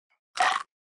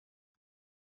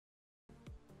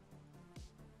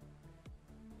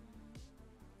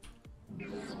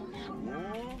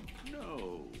War?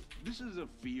 No. This is a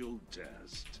field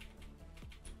test.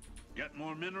 Get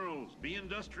more minerals. Be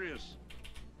industrious.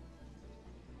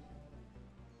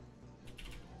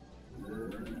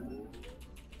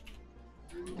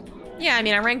 Yeah, I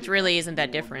mean, unranked really isn't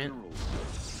that different.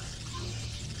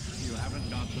 You haven't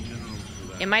got the minerals for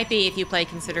that. It might be if you play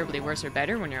considerably worse or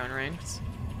better when you're unranked.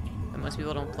 But most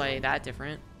people don't play that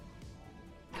different.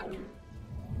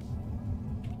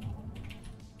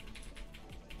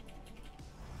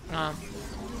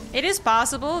 It is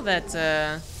possible that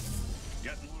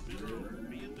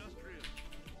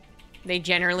they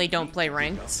generally don't play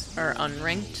ranked, or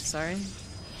unranked, sorry.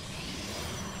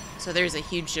 So there's a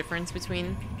huge difference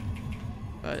between,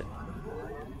 but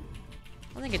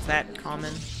I don't think it's that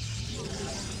common.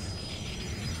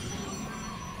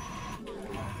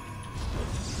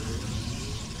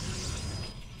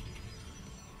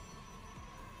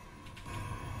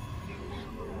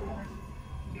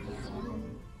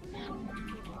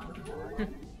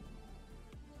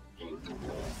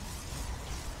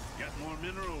 Get more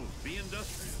minerals. Be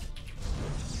industrious.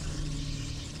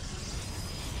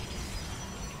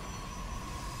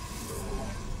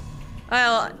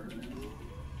 Well,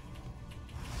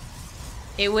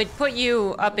 it would put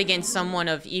you up against someone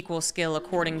of equal skill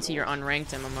according to your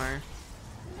unranked MMR.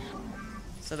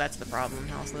 So that's the problem,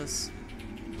 Houseless.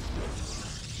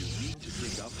 You need to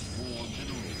dig up more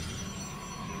minerals.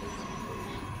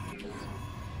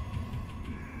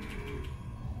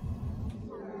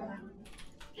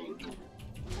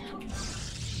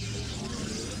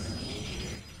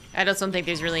 I don't think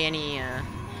there's really any,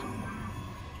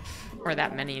 or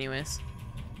that many anyways,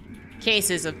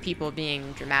 cases of people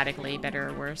being dramatically better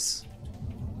or worse.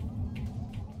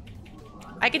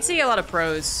 I could see a lot of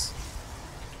pros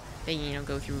that, you know,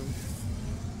 go through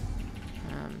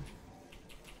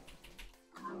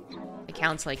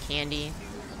accounts like Candy.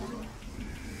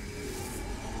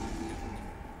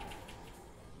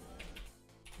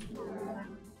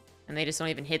 And they just don't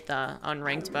even hit the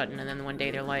unranked button, and then one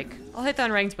day they're like, I'll hit the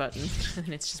unranked button.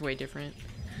 And it's just way different.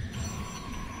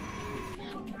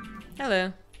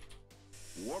 Hello.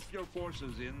 Warp your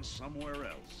forces in somewhere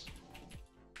else.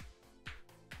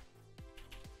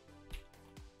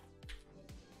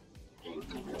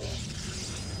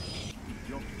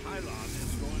 Your pylon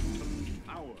is going to lose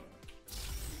power.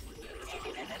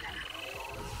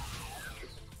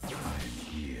 I'm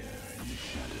here in the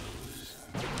shadows.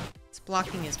 It's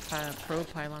blocking his pro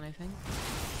pylon, I think.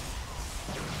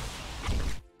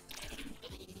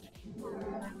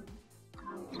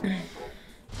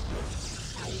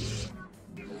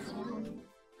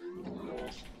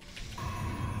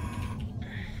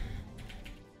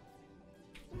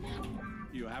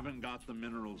 You haven't got the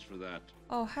minerals for that.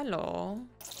 Oh, hello.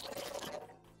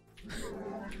 Okay.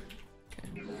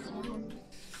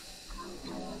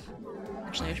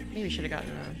 Actually, maybe should have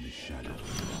gotten a...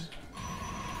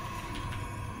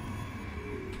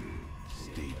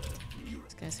 I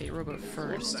was gonna say robot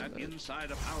first, That but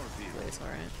inside a power field. it's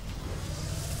alright.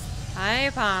 Hi,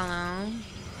 Apollo.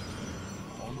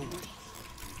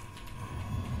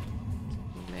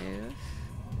 Move.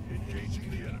 Engaging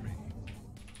the enemy.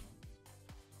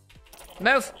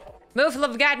 Move! Move,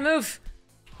 love God, move!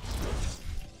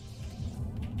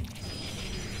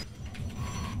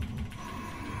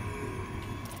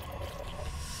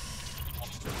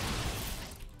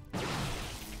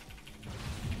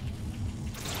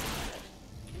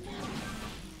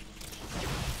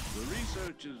 The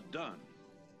research is done.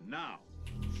 Now,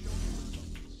 show the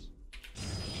results.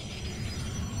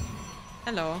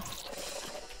 Hello.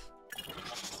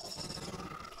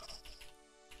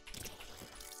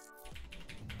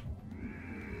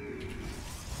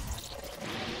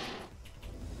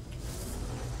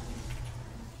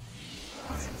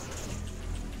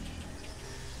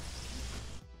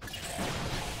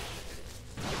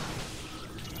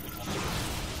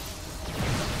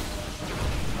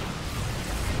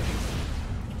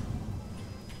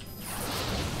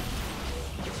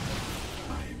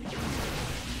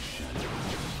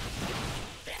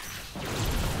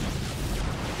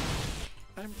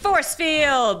 Force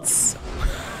fields!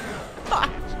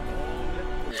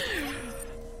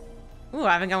 Ooh,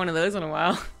 I haven't got one of those in a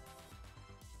while.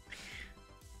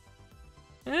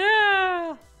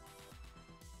 Ah.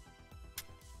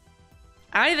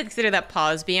 I don't even consider that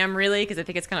pause BM really, because I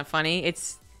think it's kind of funny.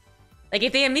 It's like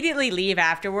if they immediately leave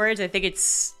afterwards, I think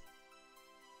it's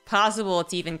possible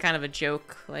it's even kind of a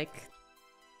joke. Like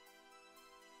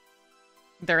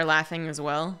they're laughing as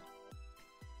well.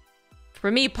 For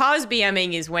me, pause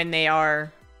BMing is when they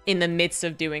are in the midst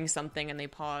of doing something and they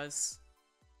pause.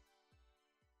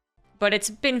 But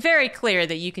it's been very clear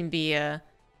that you can be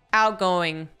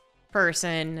outgoing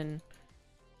person and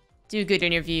do good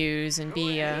interviews and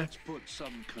be Let's put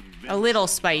some a little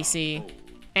convincing spicy on hold.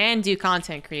 and do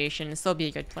content creation and still be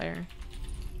a good player.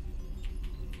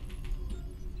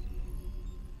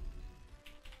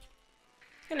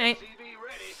 Good night. CV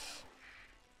ready.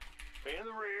 In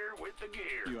the rear with the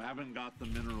gear. You haven't got the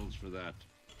minerals for that.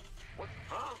 What?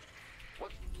 Huh?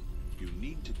 What? You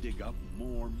need to dig up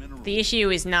more minerals. The issue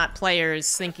is not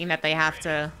players thinking that they have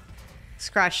to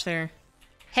scratch their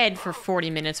head for 40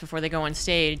 minutes before they go on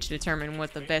stage to determine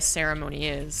what the best ceremony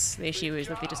is. The issue is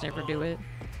that they just never do it.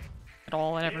 At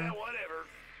all, ever. Yeah, whatever.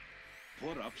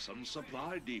 Put up some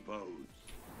supply depots.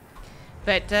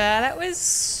 But that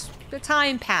was... the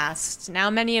time passed. Now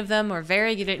many of them are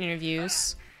very good at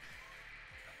interviews.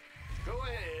 Go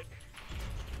ahead.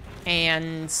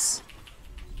 And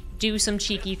do some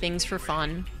cheeky things for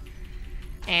fun.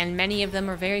 And many of them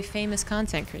are very famous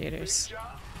content creators. Job.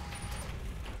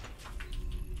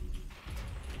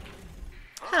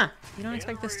 Huh. You don't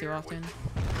expect this too often.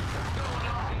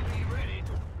 CV ready.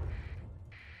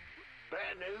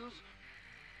 Bad news?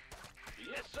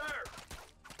 Yes, sir.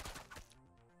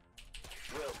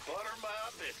 We'll butter my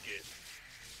biscuit.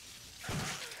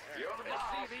 You're the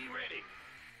boss. CV ready.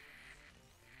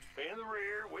 In the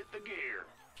rear with the gear.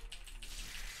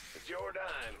 It's your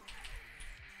dime.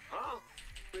 Huh?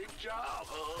 Big job,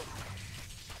 huh?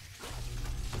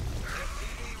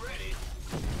 CV ready.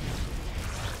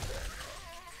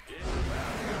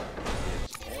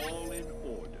 It's all in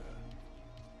order.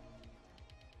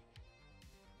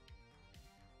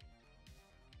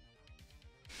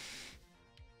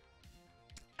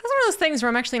 That's one of those things where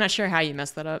I'm actually not sure how you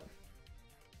messed that up.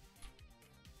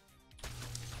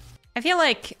 I feel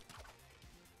like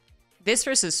this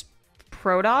versus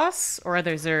Protoss or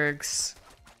other Zergs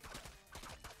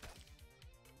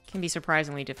can be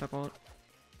surprisingly difficult.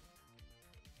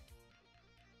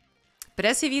 But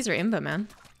SCVs are imba, man.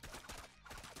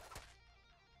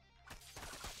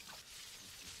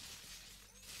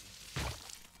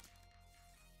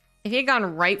 If he had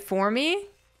gone right for me,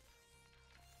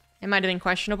 it might have been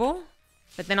questionable.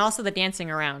 But then also the dancing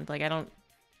around. Like, I don't...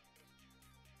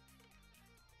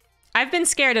 I've been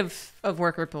scared of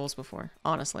worker pulls before,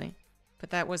 honestly. But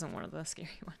that wasn't one of the scary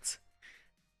ones.